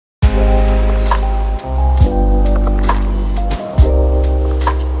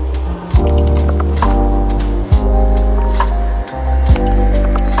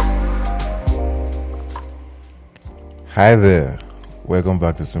Hi there, welcome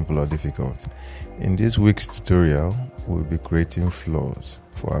back to Simple or Difficult. In this week's tutorial, we'll be creating floors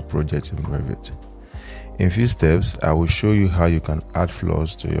for our project in Revit. In few steps, I will show you how you can add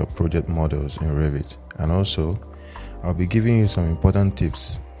floors to your project models in Revit, and also I'll be giving you some important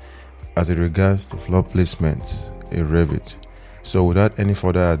tips as it regards to floor placement in Revit. So without any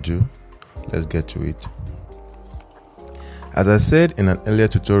further ado, let's get to it. As I said in an earlier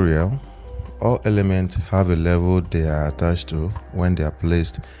tutorial, all elements have a level they are attached to when they are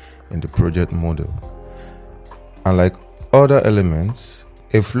placed in the project model. Unlike other elements,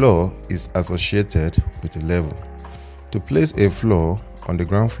 a floor is associated with a level. To place a floor on the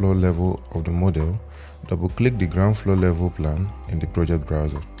ground floor level of the model, double-click the ground floor level plan in the project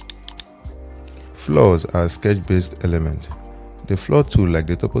browser. Floors are a sketch-based element. The floor tool, like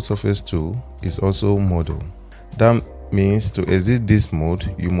the topo surface tool, is also model. That means to exit this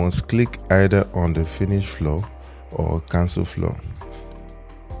mode, you must click either on the finish floor or cancel floor.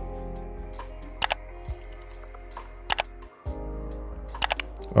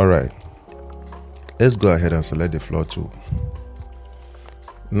 Alright, let's go ahead and select the floor tool.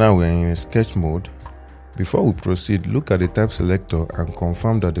 Now we're in sketch mode. Before we proceed, look at the type selector and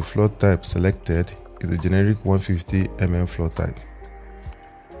confirm that the floor type selected is a generic 150 mm floor type.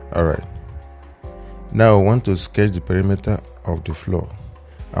 Alright. Now I want to sketch the perimeter of the floor,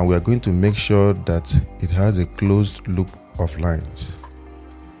 and we are going to make sure that it has a closed loop of lines.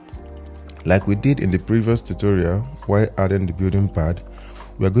 Like we did in the previous tutorial while adding the building pad,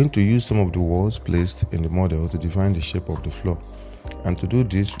 we are going to use some of the walls placed in the model to define the shape of the floor. And to do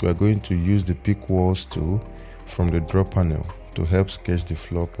this, we are going to use the pick walls tool from the draw panel to help sketch the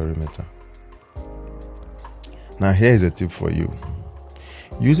floor perimeter. Now here is a tip for you.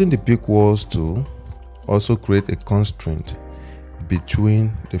 Using the pick walls tool also create a constraint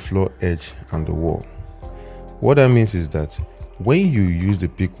between the floor edge and the wall. What that means is that when you use the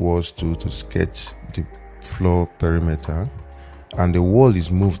pick walls tool to sketch the floor perimeter and the wall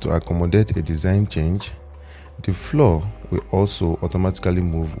is moved to accommodate a design change, the floor will also automatically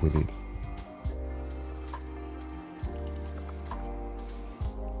move with it.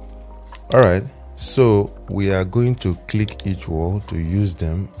 Alright, so we are going to click each wall to use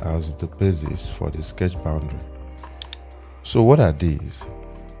them as the basis for the sketch boundary. So what are these?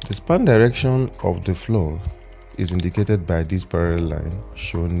 The span direction of the floor is indicated by this parallel line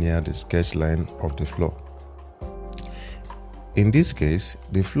shown near the sketch line of the floor. In this case,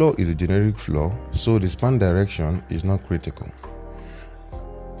 the floor is a generic floor, so the span direction is not critical.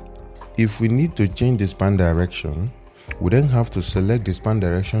 If we need to change the span direction, we then have to select the span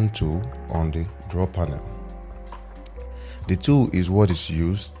direction tool on the draw panel. The tool is what is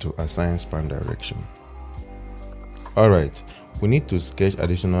used to assign span direction. Alright, we need to sketch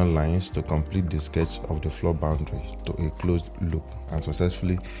additional lines to complete the sketch of the floor boundary to a closed loop and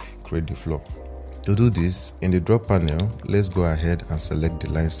successfully create the floor. To do this, in the draw panel, let's go ahead and select the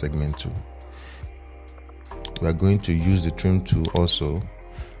line segment tool. We are going to use the trim tool also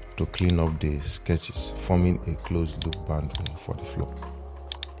to clean up the sketches, forming a closed loop boundary for the floor.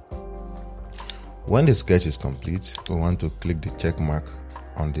 When the sketch is complete, we want to click the check mark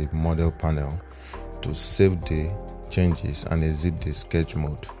on the model panel to save the changes and exit the sketch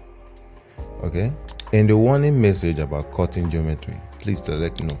mode. Okay? In the warning message about cutting geometry, please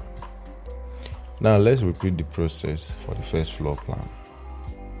select no. Now let's repeat the process for the first floor plan.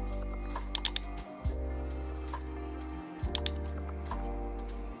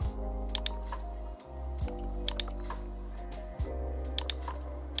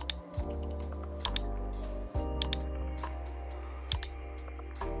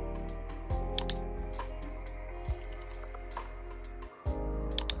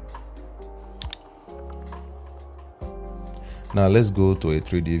 Now let's go to a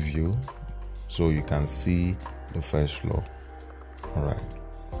 3D view so you can see the first floor.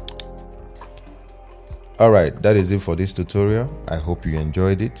 Alright, that is it for this tutorial. I hope you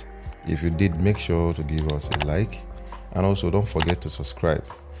enjoyed it. If you did, make sure to give us a like, and also don't forget to subscribe.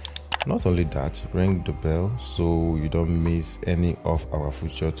 Not only that, ring the bell so you don't miss any of our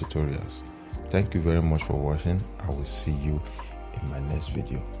future tutorials. Thank you very much for watching. I will see you in my next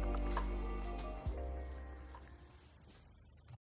video.